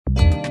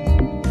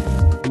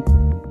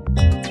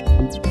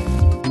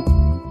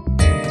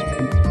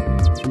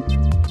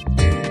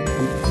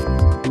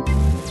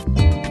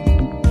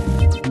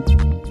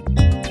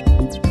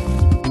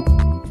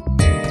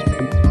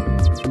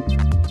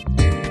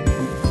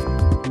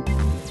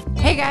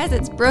Hey guys,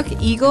 it's Brooke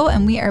Eagle,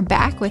 and we are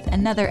back with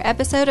another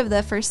episode of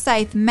the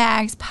Forsyth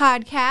Mags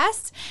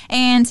podcast.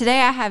 And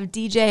today I have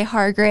DJ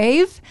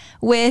Hargrave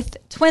with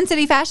Twin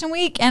City Fashion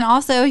Week, and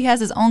also he has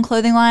his own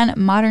clothing line,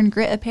 Modern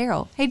Grit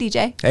Apparel. Hey,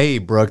 DJ. Hey,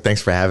 Brooke,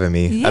 thanks for having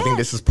me. Yeah. I think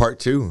this is part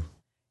 2.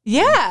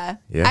 Yeah.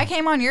 I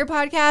came on your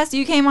podcast.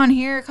 You came on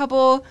here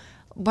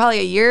probably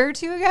a year or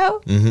 2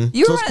 ago. Mm-hmm.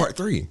 So it's part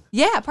 3.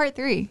 Yeah, part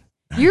 3.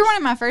 Nice. You were one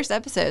of my first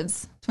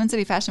episodes. Twin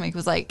City Fashion Week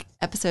was like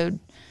episode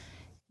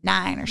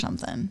 9 or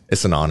something.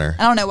 It's an honor.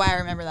 I don't know why I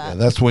remember that. Yeah,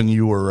 that's when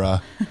you were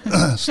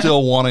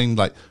still wanting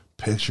like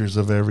pictures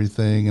of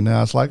everything, and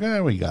now it's like,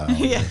 we got it.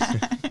 Yeah.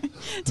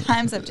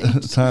 Times have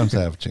changed. Times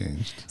have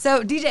changed.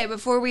 So, DJ,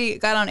 before we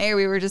got on air,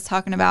 we were just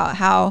talking about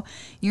how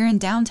you're in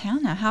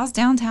downtown now. How's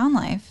downtown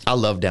life? I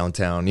love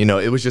downtown. You know,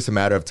 it was just a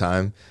matter of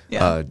time.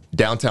 Yeah.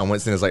 Downtown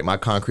Winston is like my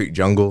concrete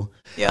jungle.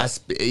 Yeah.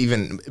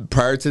 Even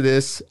prior to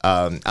this,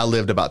 I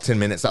lived about 10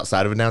 minutes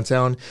outside of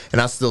downtown,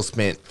 and I still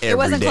spent every day. It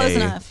wasn't close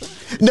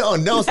enough.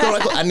 No, still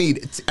like, I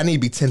need to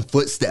be 10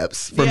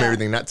 footsteps from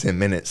everything, not 10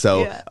 minutes.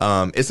 So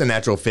it's a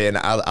natural fit, and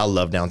I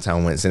love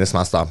downtown Winston. It's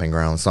my stomping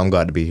ground, so I'm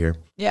glad to be here.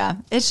 Yeah,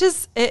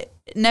 it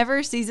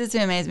never ceases to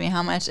amaze me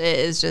how much it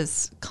is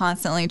just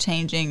constantly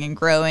changing and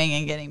growing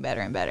and getting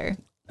better and better.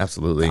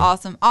 Absolutely.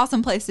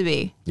 Awesome place to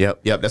be.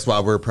 Yep. That's why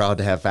we're proud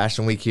to have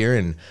Fashion Week here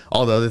and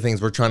all the other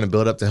things we're trying to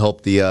build up to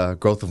help the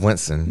growth of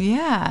Winston.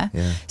 Yeah.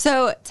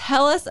 So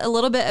tell us a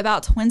little bit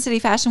about Twin City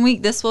Fashion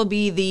Week. This will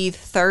be the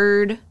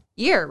 3rd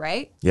year,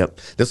 right? Yep.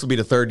 This will be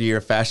the 3rd year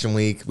of Fashion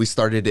Week. We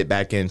started it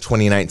back in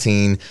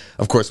 2019.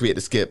 Of course, we had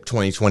to skip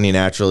 2020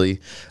 naturally,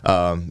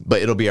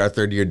 but it'll be our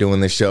 3rd year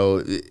doing this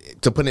show.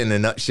 To put it in a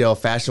nutshell,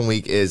 Fashion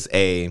Week is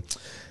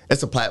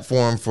it's a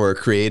platform for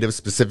creatives,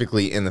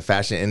 specifically in the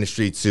fashion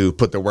industry, to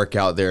put their work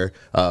out there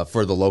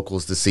for the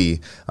locals to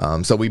see.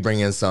 So we bring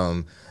in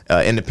some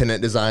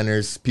independent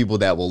designers, people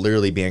that will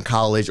literally be in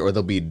college or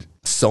they'll be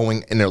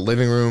sewing in their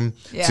living room,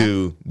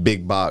 to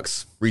big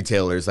box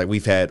retailers. Like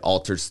we've had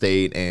Altered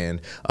State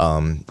and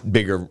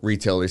bigger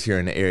retailers here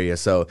in the area.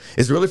 So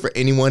it's really for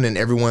anyone and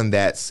everyone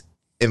that's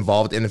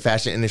involved in the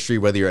fashion industry,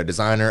 whether you're a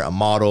designer, a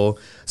model,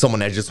 someone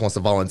that just wants to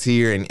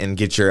volunteer and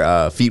get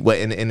your feet wet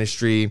in the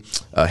industry,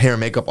 hair and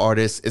makeup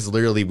artist. It's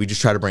literally, we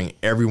just try to bring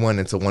everyone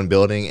into one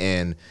building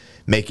and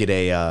make it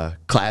a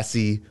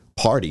classy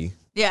party.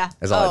 Yeah.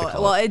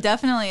 Well, it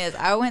definitely is.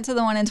 I went to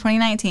the one in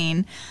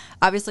 2019.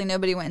 Obviously,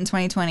 nobody went in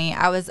 2020.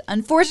 I was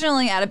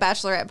unfortunately at a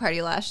bachelorette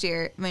party last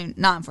year. I mean,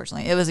 not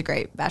unfortunately. It was a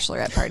great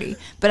bachelorette party.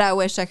 But I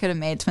wish I could have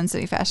made Twin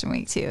City Fashion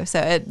Week, too.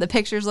 So the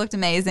pictures looked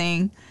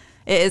amazing.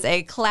 It is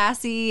a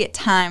classy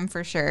time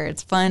for sure.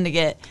 It's fun to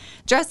get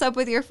dressed up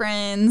with your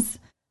friends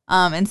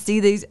and see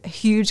these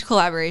huge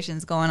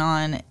collaborations going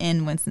on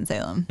in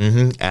Winston-Salem.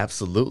 Mm-hmm,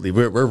 absolutely.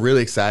 We're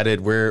really excited.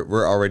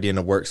 We're already in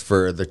the works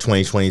for the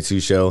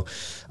 2022 show.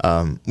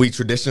 We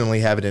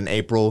traditionally have it in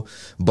April,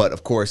 but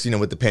of course,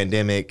 with the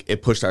pandemic,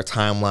 it pushed our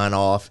timeline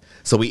off.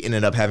 So we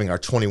ended up having our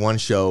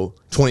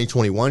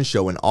 2021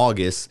 show in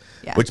August,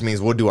 which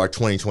means we'll do our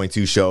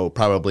 2022 show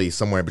probably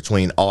somewhere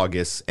between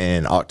August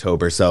and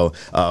October. So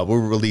we'll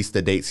release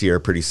the dates here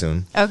pretty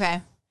soon.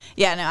 Okay.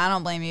 Yeah, no, I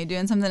don't blame you.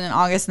 Doing something in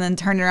August and then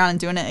turning around and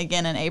doing it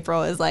again in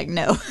April is like,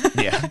 no.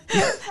 Yeah.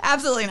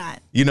 Absolutely not.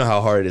 You know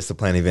how hard it is to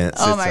plan events.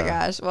 Oh, my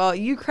gosh. Well,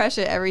 you crush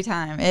it every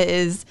time. It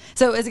is.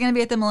 So is it going to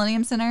be at the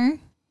Millennium Center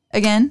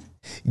again?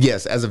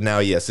 Yes. As of now,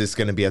 yes. It's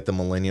going to be at the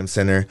Millennium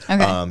Center.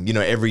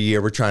 Okay. Every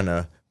year we're trying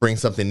to bring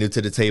something new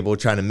to the table,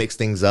 trying to mix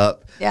things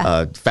up.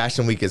 Yeah.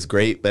 Fashion Week is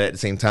great, but at the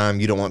same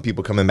time, you don't want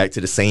people coming back to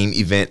the same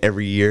event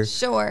every year.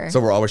 Sure. So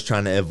we're always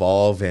trying to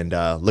evolve and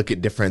look at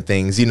different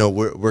things.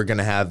 We're going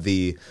to have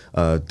the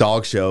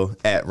dog show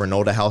at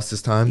Renolda House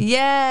this time.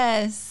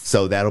 Yes.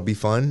 So that'll be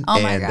fun.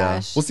 Oh, my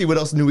gosh. We'll see what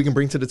else new we can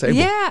bring to the table.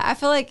 Yeah, I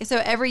feel like so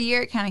every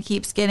year it kind of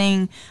keeps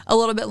getting a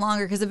little bit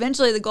longer because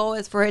eventually the goal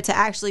is for it to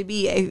actually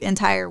be an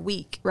entire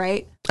week,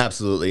 right?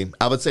 Absolutely.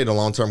 I would say the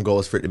long-term goal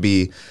is for it to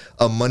be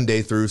a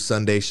Monday through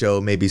Sunday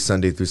show, maybe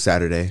Sunday through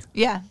Saturday.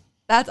 Yeah,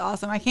 that's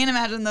awesome. I can't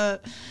imagine the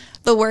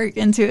work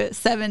into it,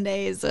 7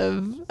 days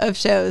of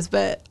shows,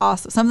 but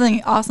awesome.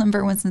 Something awesome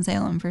for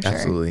Winston-Salem for sure.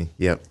 Absolutely.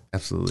 Yep,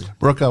 absolutely.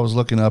 Brooke, I was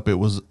looking up. It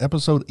was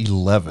episode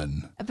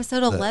 11.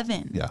 Episode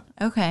 11? Yeah.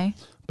 Okay.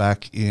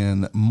 Back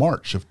in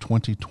March of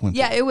 2020.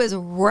 Yeah, it was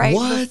right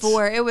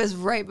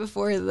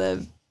before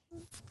the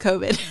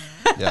COVID.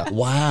 Yeah.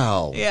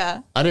 Wow.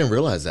 Yeah. I didn't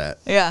realize that.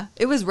 Yeah.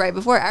 It was right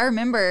before. I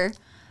remember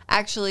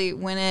actually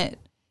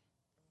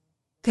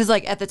because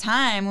like at the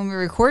time when we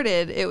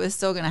recorded, it was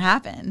still going to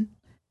happen.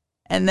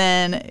 And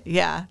then,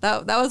 yeah,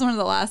 that was one of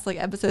the last like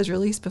episodes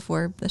released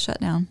before the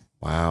shutdown.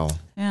 Wow.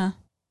 Yeah.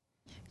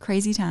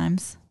 Crazy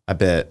times. I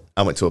bet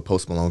I went to a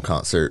Post Malone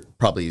concert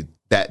probably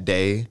that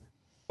day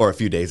or a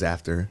few days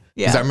after.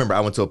 Because I remember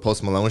I went to a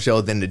Post Malone show,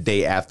 then the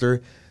day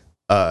after,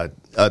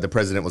 the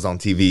president was on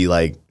TV,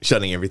 like,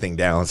 shutting everything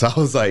down. So I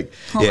was like,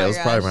 it was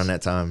probably around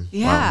that time.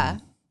 Yeah. Wow.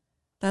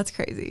 That's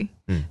crazy.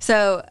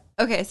 So,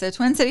 okay, so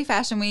Twin City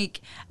Fashion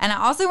Week. And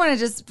I also want to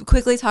just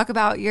quickly talk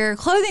about your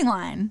clothing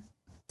line.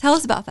 Tell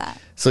us about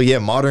that. So, yeah,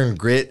 Modern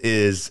Grit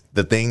is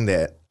the thing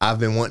that I've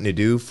been wanting to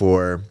do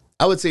for,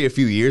 I would say a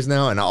few years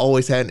now, and I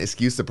always had an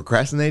excuse to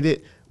procrastinate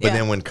it. But Yeah.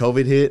 then when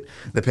COVID hit,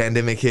 the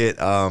pandemic hit,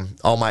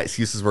 all my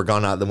excuses were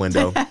gone out the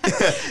window.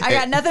 I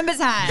got nothing but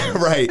time.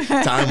 Right.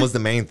 Time was the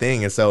main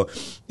thing. And so,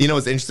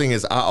 what's interesting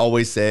is I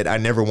always said I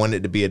never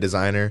wanted to be a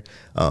designer,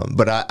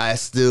 but I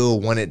still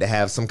wanted to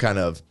have some kind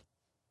of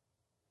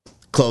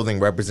clothing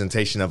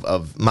representation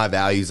of my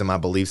values and my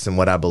beliefs and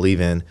what I believe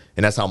in.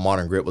 And that's how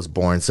Modern Grit was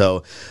born.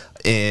 So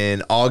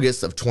in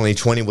August of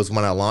 2020 was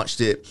when I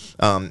launched it.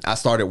 I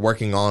started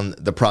working on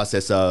the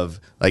process of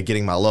like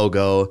getting my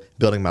logo,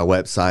 building my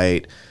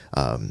website,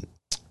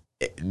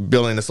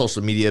 building the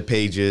social media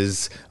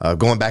pages,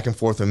 going back and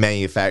forth with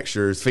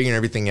manufacturers, figuring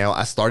everything out.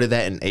 I started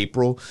that in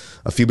April,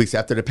 a few weeks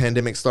after the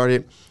pandemic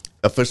started.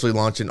 Officially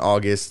launched in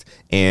August,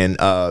 and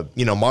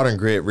Modern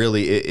Grit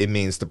really it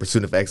means the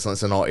pursuit of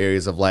excellence in all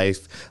areas of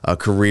life,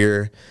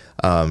 career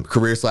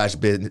slash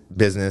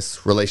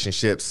business,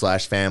 relationships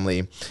slash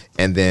family,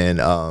 and then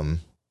I'm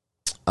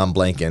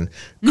blanking,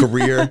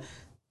 career,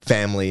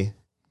 family,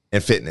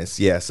 and fitness.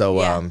 Yeah,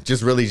 so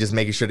just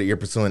making sure that you're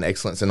pursuing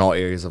excellence in all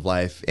areas of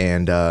life,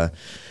 and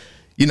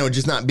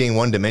just not being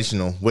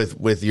one-dimensional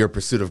with your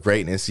pursuit of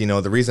greatness.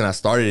 The reason I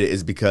started it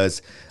is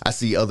because I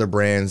see other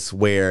brands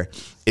where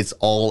it's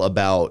all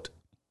about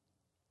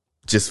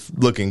just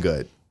looking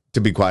good,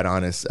 to be quite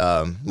honest,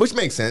 which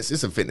makes sense.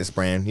 It's a fitness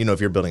brand.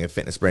 If you're building a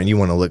fitness brand, you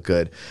want to look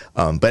good.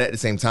 But at the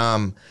same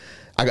time,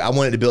 I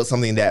wanted to build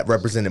something that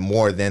represented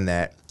more than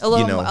that. A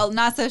little more,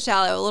 not so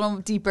shallow, a little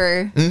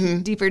deeper,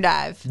 deeper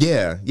dive.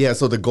 Yeah.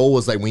 So the goal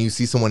was like when you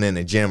see someone in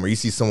a gym or you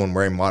see someone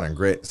wearing Modern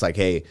Grit, it's like,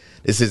 hey,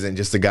 this isn't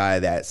just a guy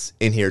that's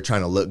in here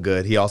trying to look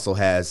good. He also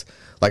has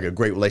like a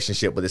great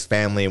relationship with his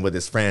family and with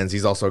his friends.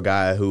 He's also a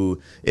guy who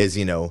is,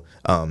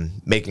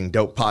 making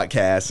dope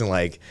podcasts and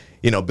like,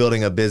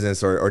 building a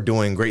business or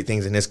doing great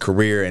things in his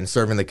career and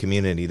serving the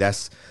community.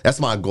 That's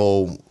my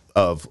goal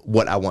of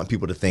what I want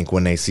people to think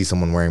when they see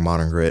someone wearing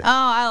Modern Grit. Oh,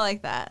 I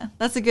like that.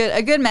 That's a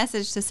good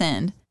message to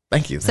send.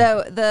 Thank you.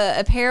 So the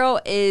apparel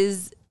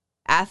is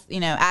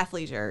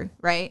athleisure,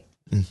 right?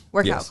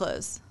 Workout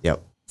clothes.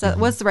 Yep. So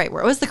what's the right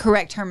word? What's the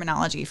correct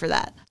terminology for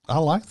that? I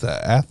like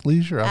that.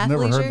 Athleisure. I've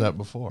never Athleisure? heard that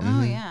before.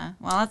 Oh yeah.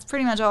 Well, that's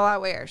pretty much all I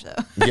wear. So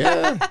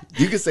Yeah,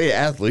 you could say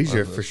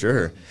athleisure for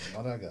sure.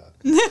 What I got?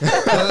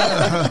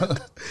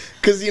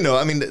 Because,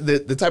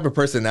 the type of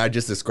person that I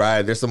just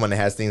described, there's someone that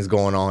has things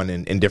going on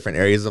in different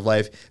areas of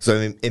life.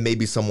 So it may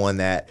be someone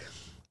that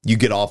you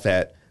get off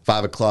at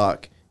 5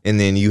 o'clock and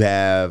then you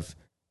have,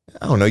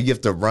 you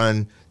have to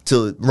run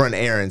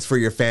errands for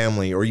your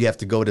family, or you have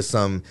to go to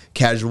some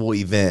casual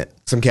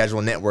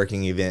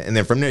networking event. And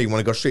then from there, you want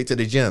to go straight to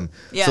the gym.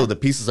 Yeah. So the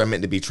pieces are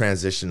meant to be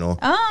transitional.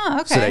 Oh,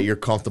 okay. So that you're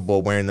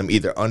comfortable wearing them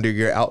either under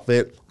your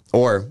outfit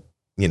or,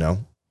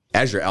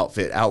 as your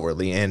outfit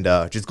outwardly, and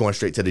just going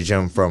straight to the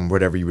gym from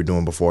whatever you were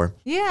doing before.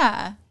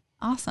 Yeah.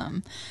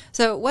 Awesome.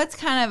 So what's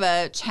kind of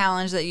a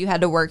challenge that you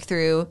had to work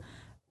through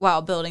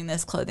while building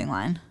this clothing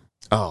line?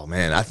 Oh,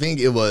 man. I think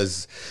it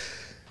was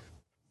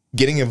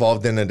getting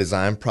involved in the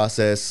design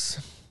process,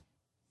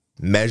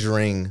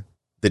 measuring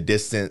the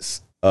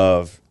distance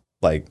of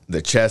like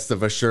the chest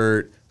of a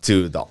shirt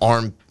to the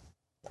arm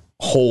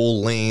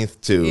hole length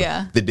to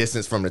the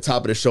distance from the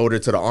top of the shoulder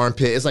to the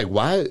armpit. It's like,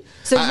 why?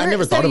 So I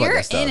never thought about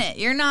that stuff. You're in it.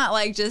 You're not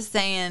like just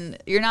saying,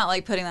 you're not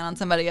like putting that on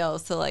somebody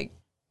else to like.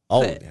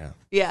 Oh, yeah.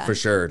 Yeah. For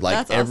sure. Like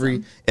That's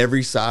awesome.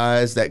 every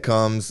size that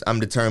comes, I'm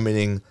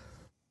determining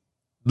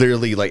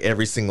literally like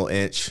every single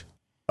inch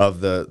of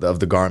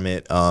the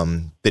garment,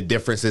 the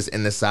differences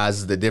in the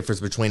sizes, the difference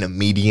between a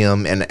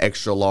medium and an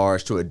extra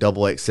large to a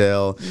double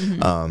XL,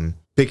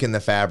 picking the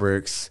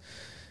fabrics,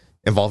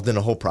 involved in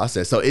the whole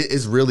process. So it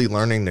is really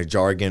learning the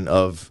jargon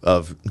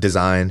of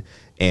design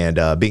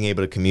and being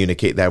able to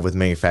communicate that with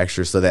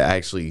manufacturers so that I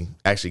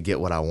actually get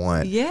what I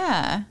want.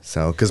 Yeah.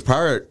 So, because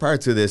prior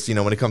to this,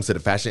 when it comes to the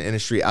fashion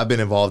industry, I've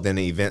been involved in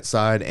the event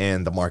side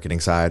and the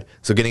marketing side.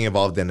 So getting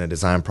involved in the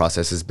design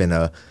process has been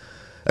a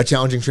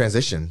challenging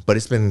transition, but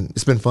it's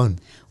been fun.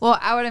 Well,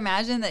 I would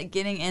imagine that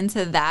getting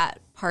into that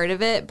part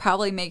of it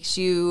probably makes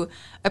you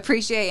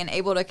appreciate and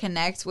able to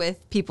connect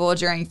with people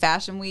during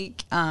Fashion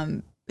Week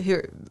who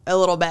are a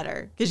little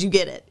better because you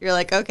get it. You're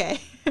like,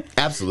 okay.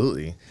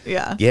 Absolutely.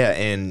 Yeah. Yeah,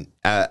 and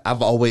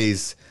I've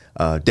always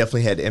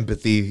definitely had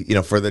empathy,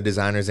 for the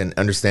designers and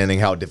understanding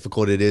how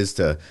difficult it is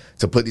to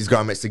put these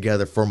garments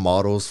together for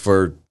models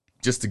for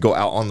just to go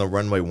out on the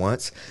runway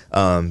once.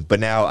 But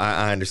now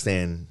I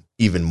understand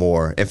even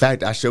more. In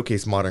fact, I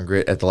showcased Modern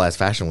Grit at the last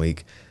Fashion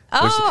Week.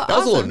 That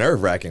was a little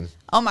nerve-wracking.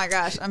 Oh my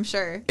gosh, I'm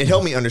sure. It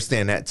helped me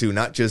understand that too,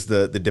 not just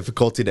the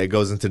difficulty that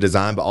goes into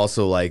design, but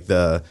also like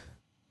the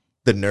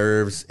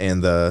nerves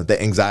and the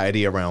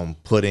anxiety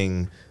around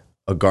putting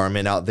a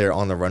garment out there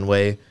on the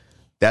runway.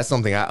 That's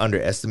something I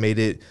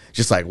underestimated.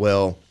 Just like,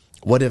 well,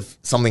 what if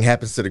something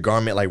happens to the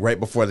garment like right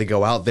before they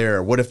go out there?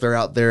 Or what if they're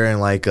out there and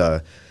like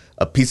a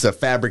piece of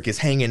fabric is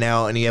hanging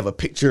out and you have a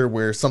picture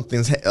where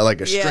something's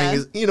like a string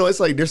is, it's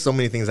like there's so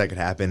many things that could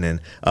happen.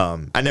 And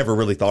I never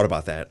really thought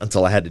about that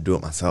until I had to do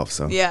it myself.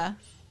 So yeah,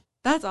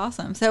 that's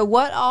awesome. So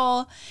what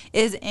all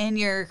is in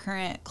your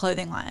current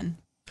clothing line?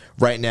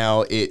 Right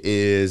now it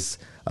is.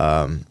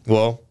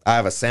 Well, I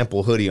have a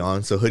sample hoodie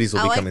on, so hoodies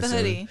will I be like coming the soon.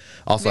 hoodie.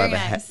 Also, Very I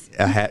have nice.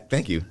 a hat.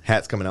 Thank you.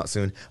 Hat's coming out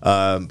soon.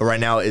 But right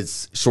now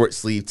it's short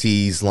sleeve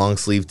tees, long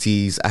sleeve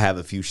tees. I have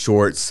a few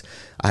shorts.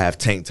 I have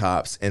tank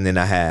tops, and then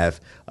I have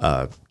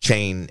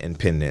chain and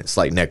pendants,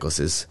 like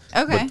necklaces,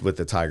 Okay. with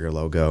the tiger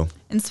logo.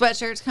 And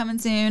sweatshirts coming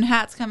soon.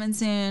 Hats coming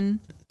soon.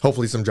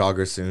 Hopefully, some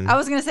joggers soon. I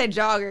was gonna say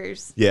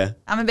joggers. Yeah.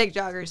 I'm a big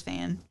joggers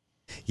fan.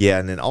 Yeah,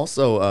 and then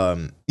also,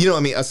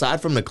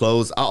 aside from the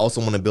clothes, I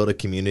also want to build a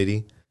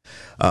community.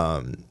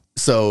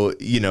 So,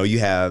 you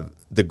have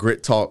the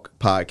Grit Talk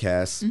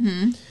podcast.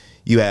 Mm-hmm.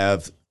 You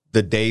have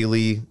the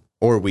daily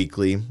or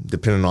weekly,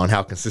 depending on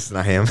how consistent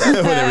I am with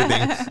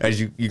everything, as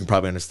you can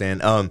probably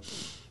understand.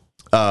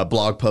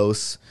 Blog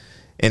posts.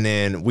 And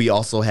then we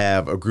also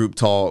have a group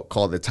talk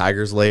called the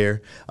Tiger's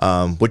Lair,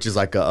 which is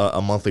like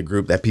a monthly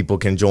group that people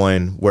can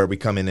join where we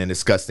come in and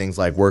discuss things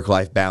like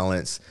work-life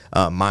balance,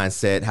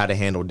 mindset, how to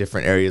handle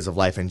different areas of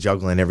life and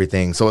juggling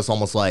everything. So it's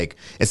almost like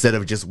instead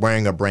of just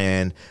wearing a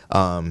brand,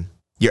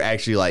 you're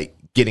actually like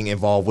getting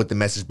involved with the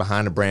message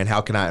behind the brand.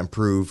 How can I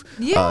improve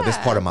this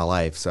part of my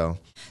life? So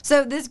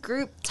this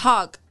group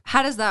talk,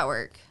 how does that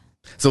work?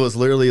 So it's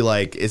literally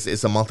like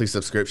it's a monthly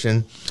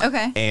subscription.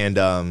 Okay.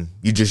 And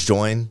you just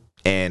join.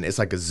 And it's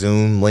like a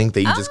Zoom link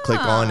that you just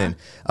click on,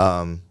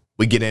 and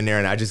we get in there,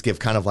 and I just give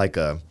kind of like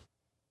a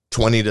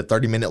 20 to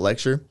 30-minute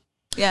lecture.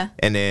 Yeah.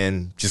 And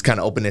then just kind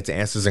of open it to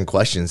answers and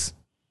questions.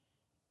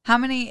 How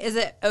many is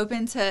it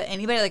open to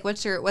anybody? Like,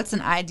 what's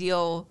an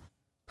ideal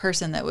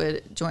person that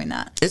would join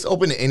that? It's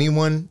open to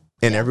anyone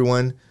and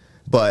everyone,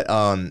 but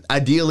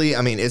ideally,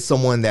 I mean, it's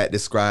someone that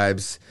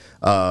describes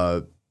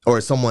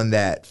or someone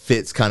that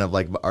fits kind of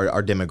like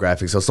our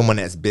demographic. So someone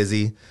that's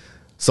busy,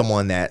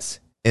 someone that's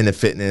into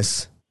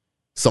fitness,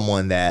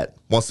 someone that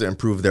wants to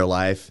improve their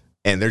life,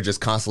 and they're just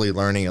constantly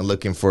learning and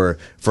looking for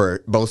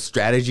both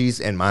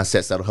strategies and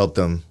mindsets that'll help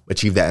them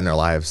achieve that in their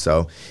lives.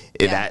 So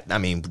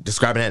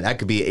describing that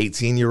could be an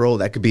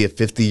 18-year-old, that could be a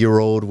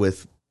 50-year-old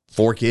with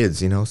 4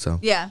 kids, so.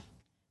 Yeah.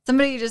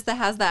 Somebody just that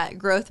has that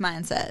growth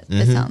mindset,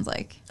 it sounds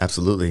like.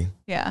 Absolutely.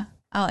 Yeah.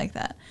 I like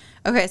that.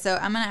 Okay, so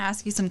I'm going to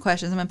ask you some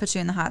questions. I'm going to put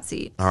you in the hot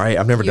seat. All right.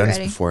 I've never done ready?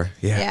 this before.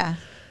 Yeah. Yeah.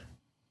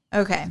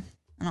 Okay.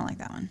 I don't like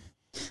that one.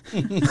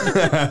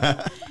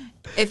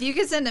 If you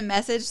could send a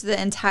message to the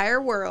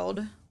entire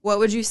world, what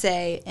would you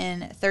say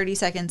in 30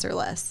 seconds or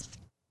less?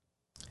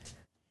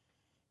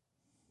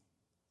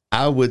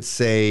 I would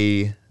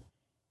say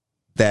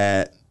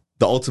that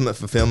the ultimate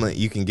fulfillment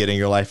you can get in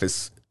your life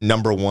is,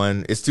 number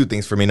one, it's 2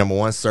 things for me. Number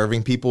one,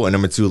 serving people, and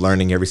number 2,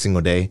 learning every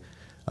single day.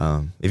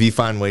 If you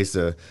find ways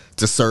to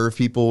serve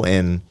people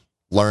and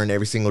learn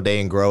every single day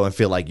and grow and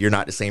feel like you're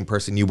not the same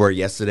person you were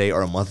yesterday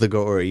or a month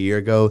ago or a year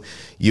ago,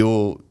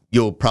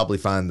 you'll probably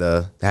find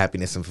the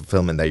happiness and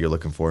fulfillment that you're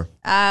looking for.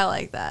 I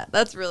like that.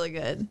 That's really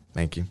good.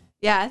 Thank you.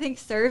 Yeah, I think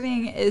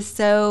serving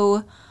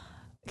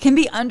can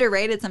be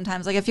underrated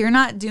sometimes. Like if you're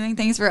not doing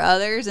things for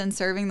others and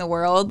serving the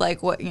world,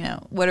 like what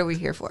are we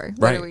here for?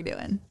 What are we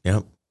doing?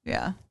 Yep.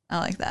 Yeah, I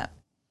like that.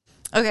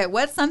 Okay,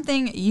 what's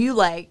something you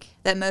like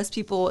that most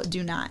people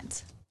do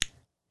not?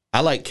 I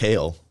like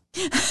kale.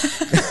 Didn't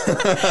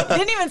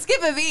even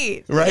skip a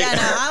beat. Right. Yeah,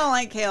 no, I don't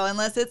like kale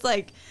unless it's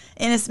like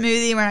in a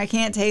smoothie where I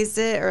can't taste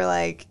it or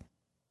like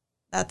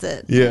that's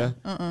it. Yeah.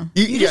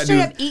 You just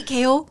straight up eat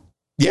kale?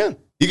 Yeah.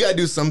 You got to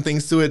do some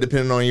things to it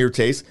depending on your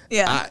taste.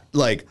 Yeah.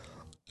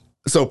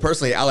 So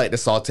personally, I like to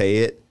saute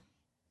it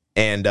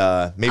and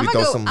maybe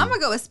throw some. I'm going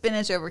to go with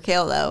spinach over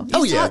kale though.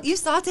 You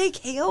saute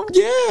kale?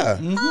 Yeah.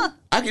 Huh.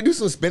 I can do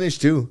some spinach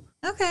too.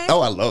 Okay.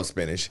 Oh, I love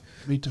spinach.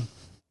 Me too.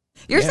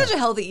 You're such a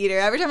healthy eater.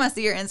 Every time I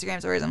see your Instagram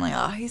stories, I'm like,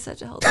 oh, he's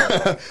such a healthy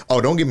eater.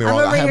 Oh, don't get me I'm wrong.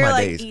 over I have here my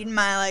like days. eating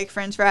my like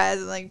French fries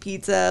and like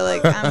pizza.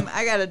 Like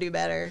I got to do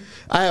better.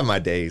 I have my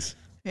days.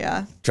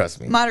 Yeah.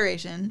 Trust me.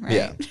 Moderation, right?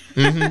 Yeah.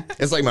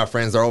 It's like my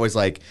friends are always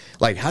like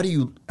how are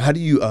you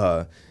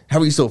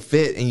so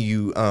fit and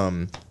you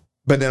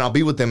but then I'll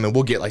be with them and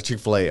we'll get like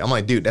Chick-fil-A. I'm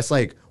like, dude, that's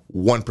like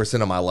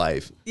 1% of my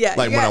life. Yeah.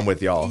 Like when I'm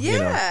with y'all.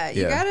 Yeah.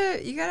 You know?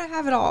 You gotta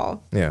have it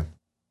all. Yeah.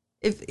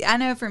 If I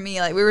know for me,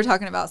 like we were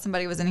talking about,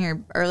 somebody was in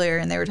here earlier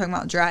and they were talking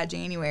about dry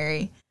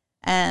January.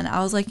 And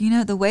I was like,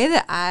 the way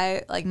that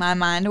my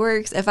mind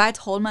works, if I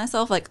told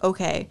myself like,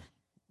 okay,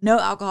 no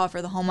alcohol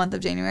for the whole month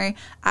of January,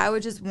 I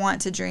would just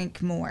want to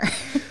drink more.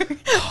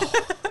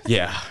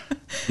 Yeah.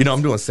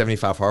 I'm doing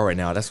 75 hard right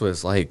now. That's what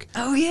it's like.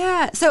 Oh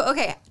yeah. So,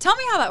 okay. Tell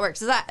me how that works.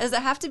 Does it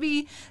have to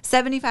be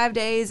 75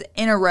 days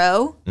in a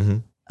row? Mm-hmm.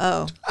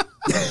 Oh.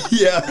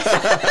 Yeah.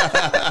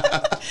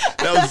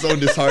 That was so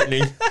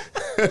disheartening.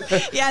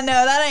 Yeah, no,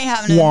 that ain't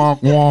happening. Wah,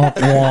 wah,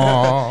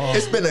 wah.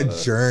 It's been a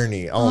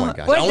journey. Oh my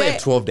gosh. What I only day-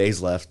 have 12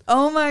 days left.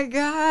 Oh my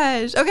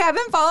gosh. Okay, I've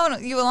been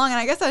following you along, and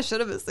I guess I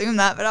should have assumed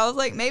that, but I was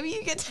like, maybe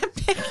you get to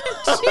pick and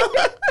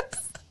choose.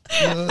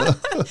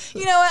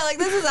 You know what? Like,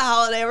 this is a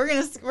holiday. We're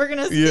gonna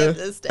skip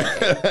this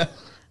day.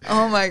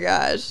 Oh my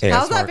gosh. Yeah,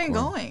 How's that smart been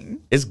one.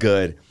 going? It's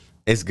good.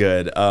 It's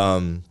good.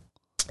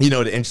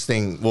 The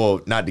interesting,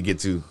 well, not to get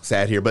too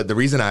sad here, but the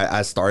reason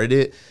I started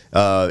it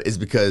is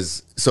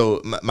because,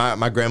 so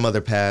my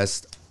grandmother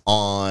passed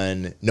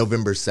on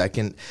November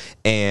 2nd.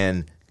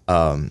 And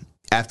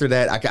after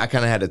that, I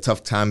kind of had a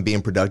tough time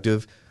being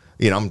productive.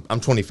 You know, I'm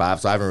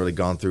 25, so I haven't really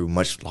gone through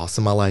much loss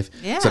in my life.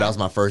 Yeah. So that was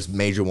my first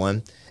major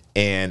one.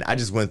 And I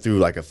just went through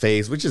like a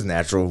phase, which is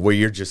natural, where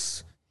you're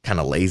just kind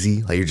of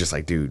lazy. Like, you're just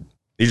like, dude,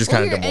 you're just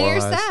kind of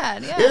demoralized.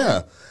 And you're sad,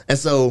 Yeah. And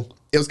so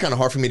it was kind of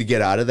hard for me to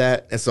get out of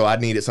that. And so I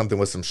needed something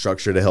with some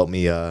structure to help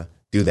me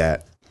do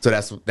that. So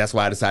that's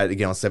why I decided to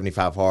get on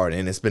 75 Hard,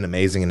 and it's been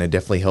amazing, and it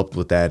definitely helped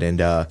with that. And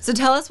so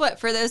tell us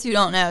for those who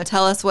don't know,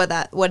 tell us what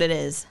it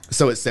is.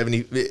 So it's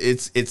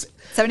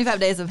 75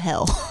 days of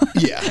hell.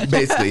 Yeah,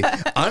 basically.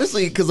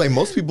 Honestly, because like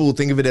most people will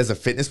think of it as a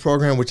fitness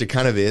program, which it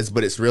kind of is,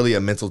 but it's really a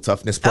mental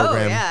toughness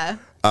program. Oh,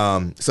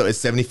 yeah. So it's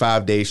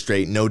 75 days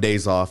straight, no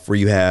days off, where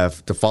you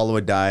have to follow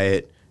a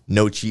diet,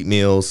 no cheat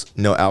meals,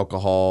 no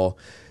alcohol.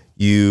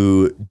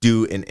 You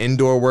do an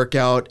indoor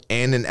workout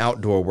and an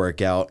outdoor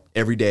workout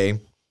every day.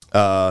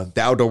 The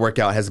outdoor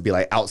workout has to be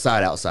like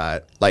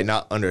outside, like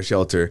not under a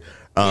shelter.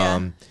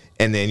 And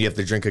then you have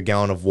to drink a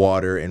gallon of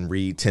water and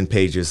read 10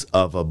 pages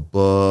of a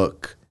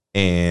book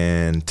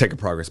and take a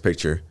progress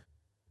picture.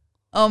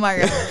 Oh my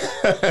God.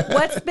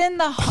 What's been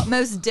the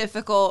most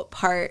difficult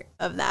part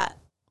of that?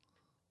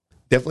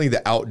 Definitely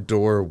the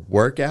outdoor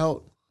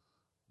workout.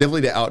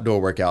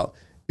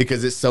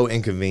 Because it's so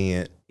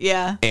inconvenient.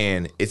 Yeah.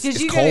 And it's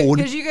cold.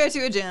 Because you go to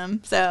a gym,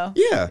 so.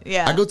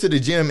 Yeah. I go to the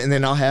gym and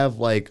then I'll have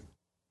like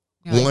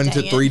 1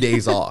 to 3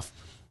 days off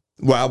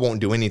where I won't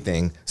do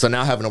anything. So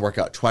now having to work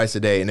out twice a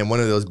day, and then one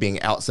of those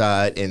being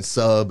outside in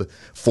sub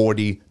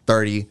 40,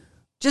 30.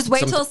 Just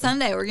wait till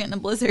Sunday. We're getting a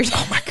blizzard.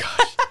 Oh my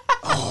gosh.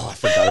 Oh, I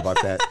forgot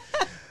about that.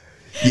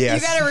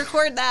 Yes. You got to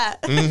record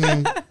that.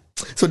 Mm-hmm.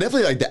 So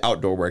definitely like the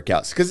outdoor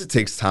workouts, because it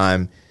takes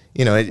time.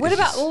 You know. What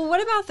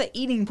about the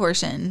eating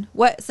portion?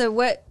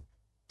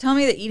 Tell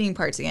me the eating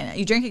parts again.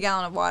 You drink a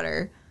gallon of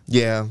water.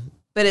 Yeah.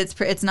 But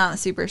it's not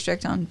super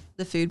strict on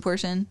the food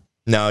portion.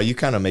 No, you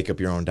kind of make up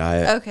your own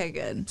diet. Okay,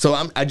 good. So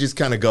I just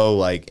kind of go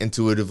like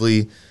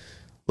intuitively.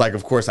 Like,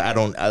 of course, I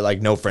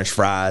like no French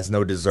fries,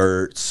 no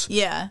desserts.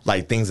 Yeah.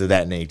 Like things of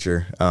that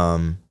nature.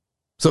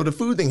 So the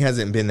food thing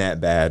hasn't been that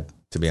bad,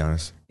 to be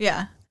honest.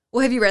 Yeah.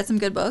 Well, have you read some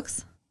good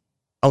books?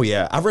 Oh,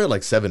 yeah. I've read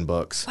like 7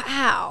 books.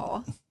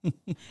 Wow.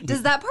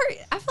 Does that part,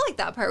 I feel like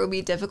that part would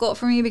be difficult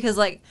for me, because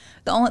like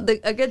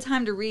a good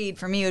time to read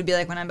for me would be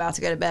like when I'm about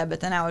to go to bed,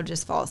 but then I would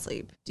just fall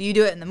asleep. Do you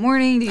do it in the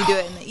morning? Do you do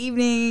it in the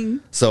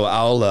evening? So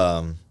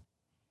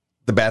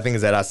the bad thing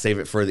is that I save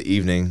it for the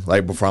evening,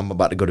 like before I'm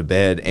about to go to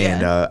bed.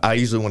 And I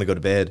usually want to go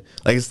to bed.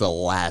 Like, it's the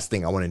last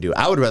thing I want to do.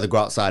 I would rather go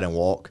outside and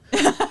walk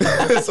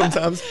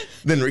sometimes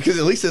because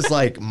at least it's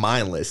like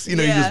mindless. You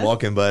know, you're just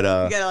walking. But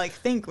you got to like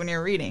think when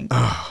you're reading.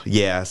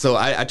 Yeah. So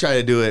I try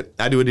to do it.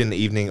 I do it in the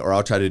evening, or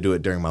I'll try to do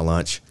it during my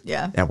lunch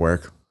at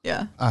work.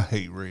 Yeah. I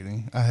hate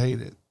reading. I hate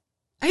it.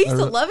 I used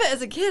to love it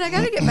as a kid. I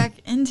got to get back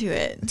into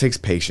it. It takes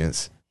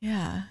patience.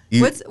 Yeah.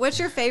 What's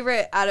your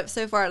favorite out of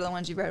the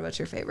ones you've read? What's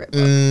your favorite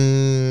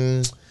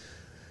book?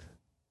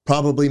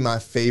 Probably my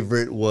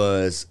favorite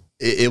was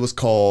it was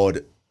called,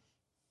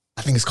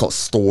 I think it's called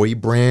Story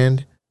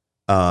Brand.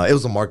 It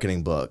was a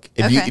marketing book.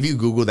 If you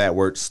Google that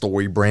word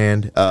Story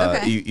Brand,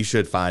 you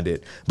should find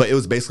it. But it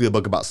was basically a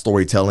book about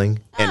storytelling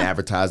and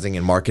advertising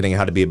and marketing, and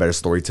how to be a better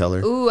storyteller.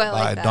 Ooh, I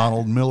like by that.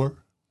 Donald Miller.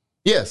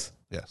 Yes.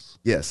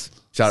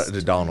 Shout out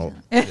to Donald.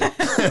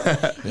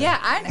 Yeah,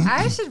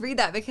 I should read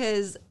that,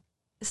 because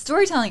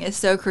storytelling is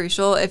so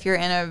crucial if you're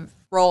in a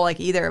role like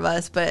either of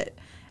us, but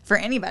for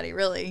anybody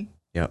really.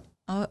 Yep.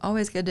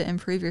 Always good to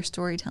improve your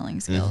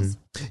storytelling skills.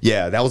 Mm-hmm.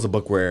 Yeah, that was a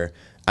book where,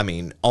 I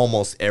mean,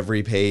 almost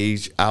every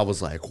page I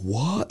was like,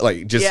 what?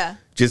 Like just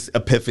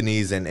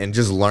epiphanies and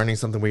just learning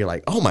something where you're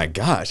like, oh my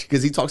gosh.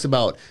 Because he talks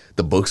about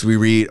the books we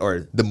read,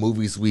 or the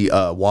movies we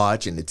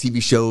watch, and the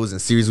TV shows and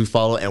series we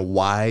follow, and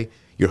why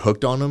you're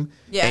hooked on them.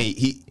 Yeah. And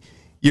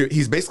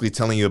he's basically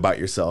telling you about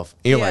yourself.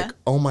 And you're like,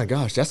 oh my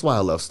gosh, that's why I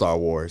love Star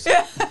Wars.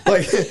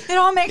 Like, it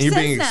all makes sense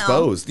now. You're being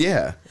exposed.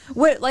 Yeah.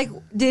 What, like,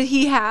 did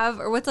he have,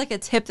 or what's like a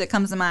tip that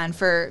comes to mind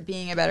for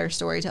being a better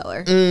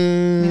storyteller? I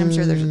mean, I'm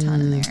sure there's a ton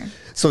in there.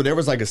 So there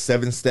was like a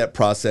 7-step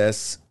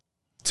process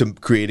to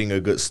creating a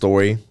good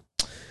story.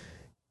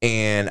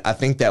 And I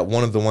think that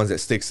one of the ones that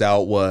sticks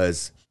out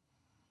was,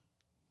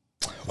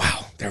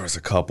 wow, there was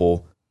a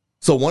couple.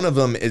 So one of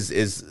them is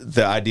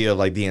the idea of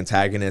like the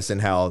antagonist,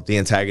 and how the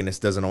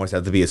antagonist doesn't always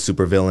have to be a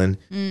supervillain.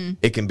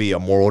 It can be a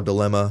moral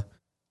dilemma.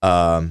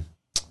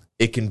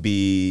 It can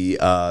be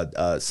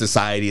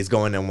society is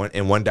going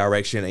in one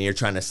direction, and you're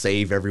trying to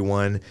save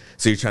everyone.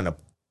 So you're trying to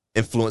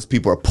influence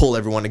people or pull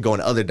everyone to go in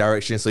the other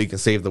direction so you can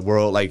save the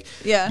world. Like,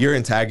 your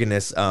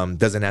antagonist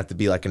doesn't have to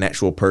be like an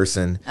actual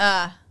person.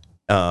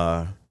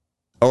 Or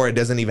it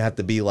doesn't even have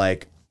to be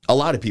like a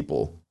lot of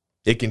people.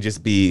 It can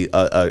just be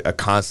a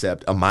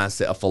concept, a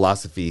mindset, a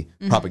philosophy,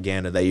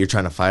 propaganda that you're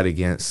trying to fight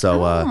against.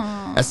 So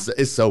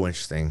it's so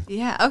interesting.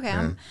 Yeah. Okay.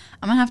 Yeah.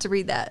 I'm going to have to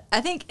read that.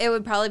 I think it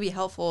would probably be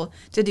helpful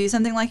to do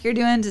something like you're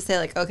doing, to say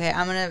like, okay,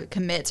 I'm going to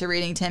commit to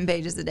reading 10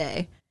 pages a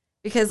day.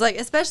 Because like,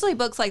 especially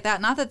books like that,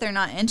 not that they're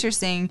not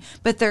interesting,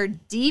 but they're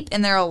deep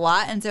and they're a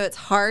lot. And so it's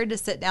hard to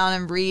sit down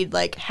and read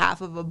like half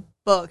of a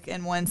book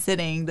in one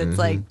sitting that's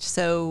like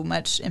so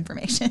much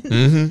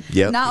information.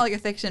 Yep. Not like a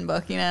fiction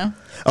book, you know?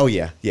 Oh,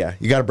 yeah. Yeah.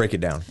 You got to break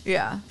it down.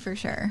 Yeah, for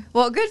sure.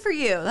 Well, good for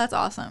you. That's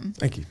awesome.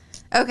 Thank you.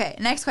 Okay,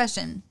 next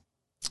question.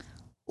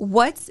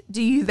 What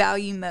do you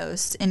value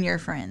most in your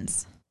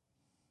friends?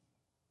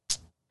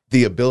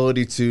 The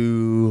ability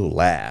to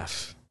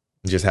laugh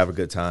and just have a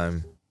good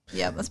time.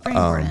 Yeah, that's pretty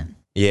important.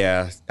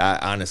 Yeah,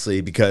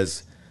 honestly,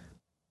 because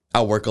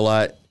I work a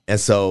lot. And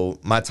so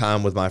my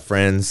time with my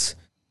friends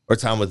or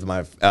time with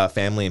my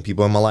family and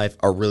people in my life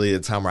are really the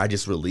time where I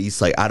just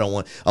release. Like, I don't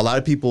want a lot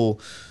of people,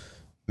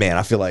 man,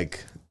 I feel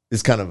like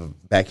it's kind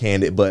of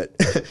backhanded, but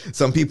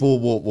some people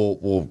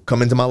will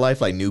come into my life,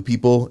 like new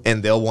people,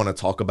 and they'll want to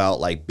talk about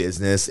like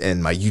business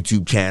and my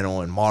YouTube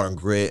channel and Modern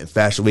Grit and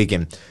Fashion Week.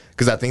 And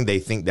because I think they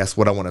think that's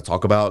what I want to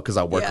talk about because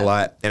I work a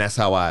lot. And that's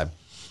how I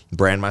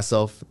brand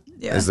myself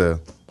as a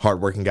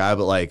hardworking guy.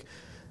 But like,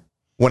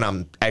 when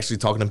I'm actually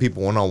talking to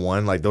people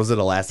one-on-one, like those are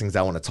the last things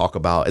I want to talk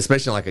about,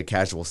 especially in like a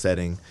casual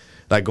setting,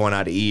 like going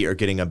out to eat or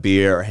getting a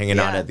beer or hanging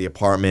out at the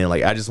apartment.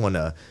 Like I just want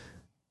to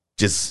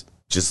just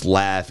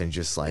laugh and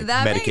just like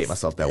medicate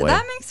myself that way.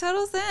 That makes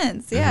total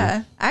sense.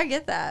 Yeah, I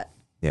get that.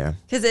 Yeah.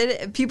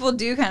 Because people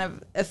do kind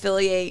of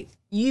affiliate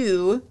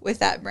you with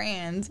that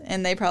brand,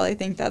 and they probably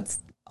think that's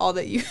all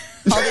that you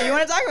want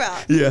to talk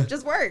about. Yeah.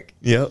 Just work.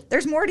 Yep.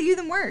 There's more to you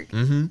than work.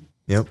 Mm-hmm.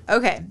 Yep.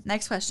 Okay,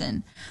 next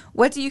question.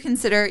 What do you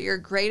consider your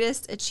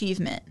greatest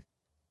achievement?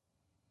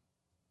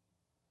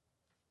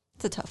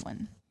 It's a tough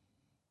one.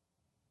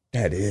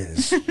 That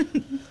is.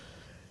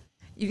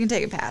 You can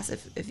take a pass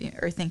if you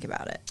or think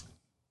about it.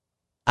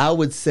 I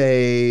would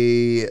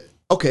say,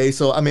 okay,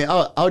 so I mean,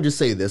 I'll just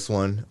say this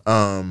one.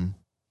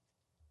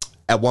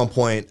 At one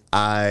point,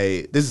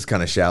 this is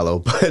kind of shallow,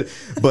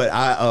 but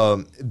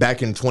I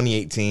back in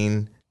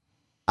 2018,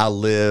 I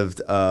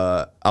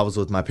was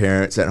with my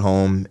parents at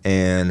home,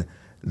 and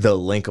the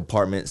Link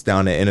apartments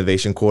down at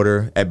Innovation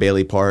Quarter at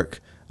Bailey Park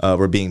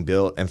were being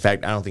built. In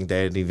fact, I don't think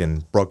they had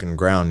even broken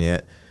ground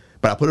yet,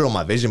 but I put it on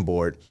my vision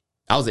board.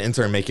 I was an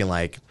intern making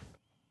like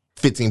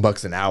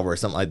 $15 an hour or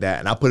something like that.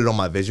 And I put it on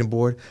my vision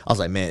board. I was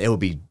like, man, it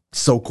would be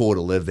so cool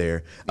to live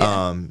there.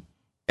 Yeah. And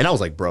I was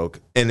like broke.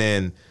 And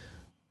then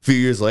a few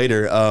years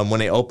later,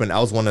 when they opened, I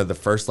was one of the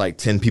first like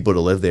 10 people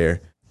to live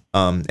there.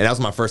 And that was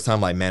my first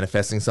time like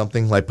manifesting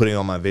something, like putting it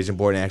on my vision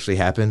board and it actually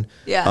happened.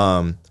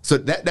 Yeah. So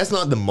that's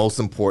not the most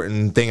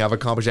important thing I've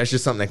accomplished. That's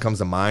just something that comes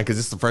to mind because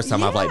it's the first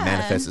time I've like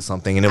manifested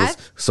something, and it was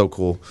so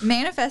cool.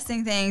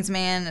 Manifesting things,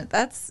 man,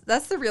 that's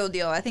the real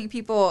deal. I think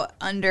people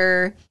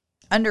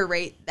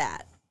underrate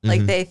that.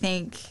 Like they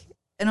think,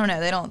 I don't know,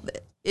 they don't.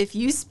 If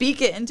you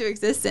speak it into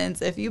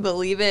existence, if you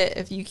believe it,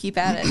 if you keep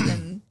at it,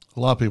 then a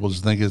lot of people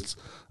just think it's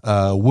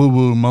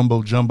woo-woo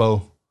mumbo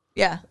jumbo.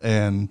 Yeah.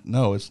 And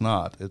no, it's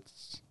not.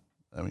 It's,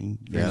 I mean,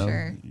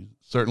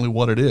 certainly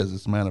what it is.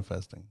 It's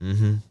manifesting.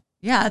 Mm-hmm.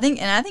 Yeah, I think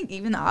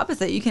even the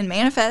opposite. You can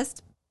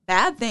manifest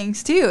bad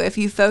things too if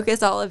you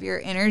focus all of your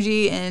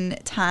energy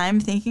and time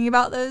thinking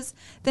about those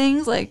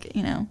things. Like,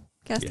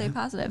 gotta stay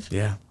positive.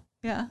 Yeah.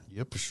 Yeah.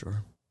 Yep, for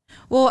sure.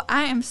 Well,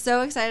 I am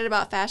so excited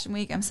about Fashion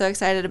Week. I'm so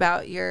excited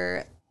about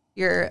your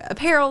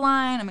apparel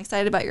line. I'm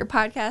excited about your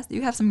podcast.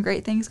 You have some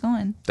great things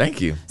going.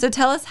 Thank you. So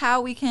tell us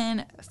how we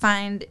can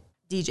find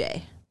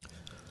DJ.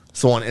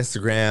 So on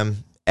Instagram,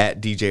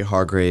 at DJ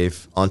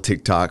Hargrave, on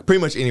TikTok,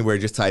 pretty much anywhere,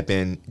 just type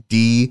in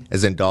D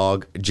as in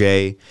dog,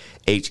 J,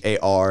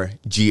 HARGRAVE.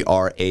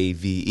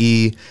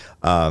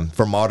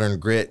 For Modern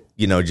Grit,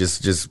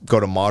 just go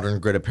to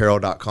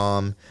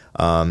moderngritapparel.com,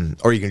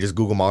 or you can just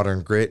Google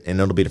Modern Grit and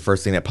it'll be the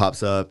first thing that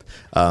pops up.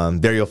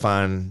 There you'll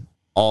find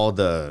all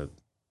the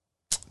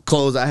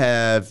clothes I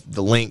have,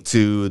 the link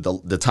to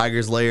the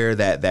Tigers Lair,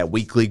 that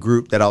weekly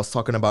group that I was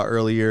talking about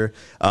earlier,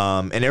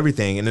 and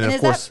everything. And then of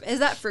course, is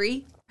that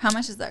free? How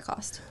much does that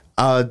cost?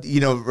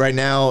 Right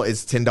now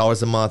it's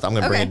 $10 a month. I'm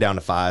gonna bring it down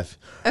to $5.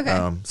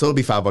 Okay. So it'll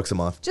be $5 a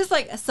month. Just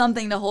like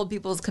something to hold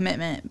people's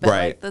commitment, but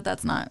right. Like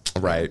that's not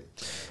right.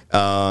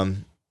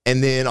 And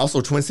then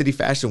also Twin City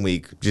Fashion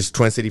Week, just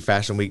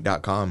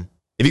twincityfashionweek.com.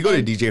 If you go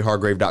to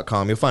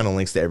djhargrave.com, you'll find the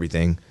links to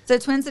everything. So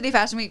Twin City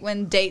Fashion Week,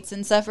 when dates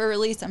and stuff are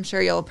released, I'm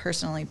sure you'll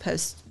personally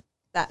post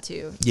that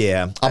too.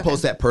 Yeah, I'll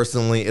post that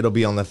personally. It'll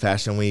be on the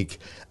Fashion Week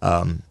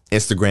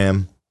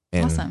Instagram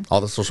and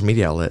all the social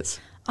media outlets.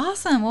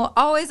 Awesome. Well,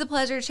 always a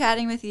pleasure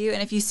chatting with you.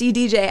 And if you see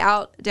DJ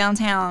out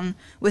downtown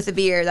with a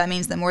beer, that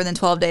means that more than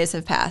 12 days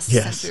have passed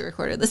since we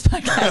recorded this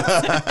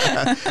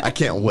podcast. I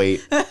can't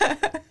wait.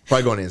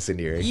 Probably going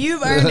incendiary.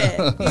 You've earned it.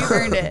 You've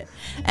earned it.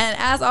 And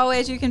as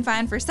always, you can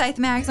find Forsyth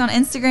Mags on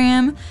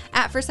Instagram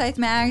at Forsyth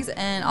Mags,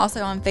 and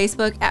also on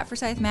Facebook at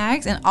Forsyth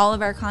Mags. And all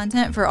of our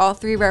content for all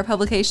three of our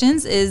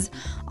publications is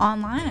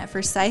online at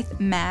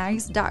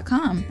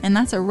forsythmags.com. And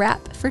that's a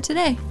wrap for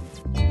today.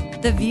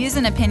 The views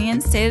and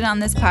opinions stated on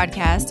this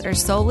podcast are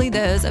solely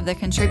those of the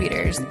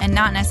contributors and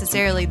not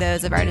necessarily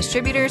those of our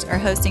distributors or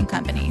hosting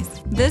companies.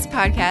 This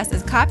podcast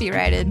is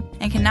copyrighted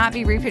and cannot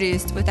be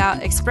reproduced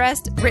without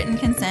expressed written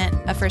consent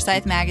of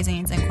Forsyth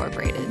Magazines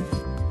Incorporated.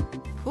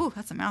 Whew,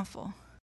 that's a mouthful.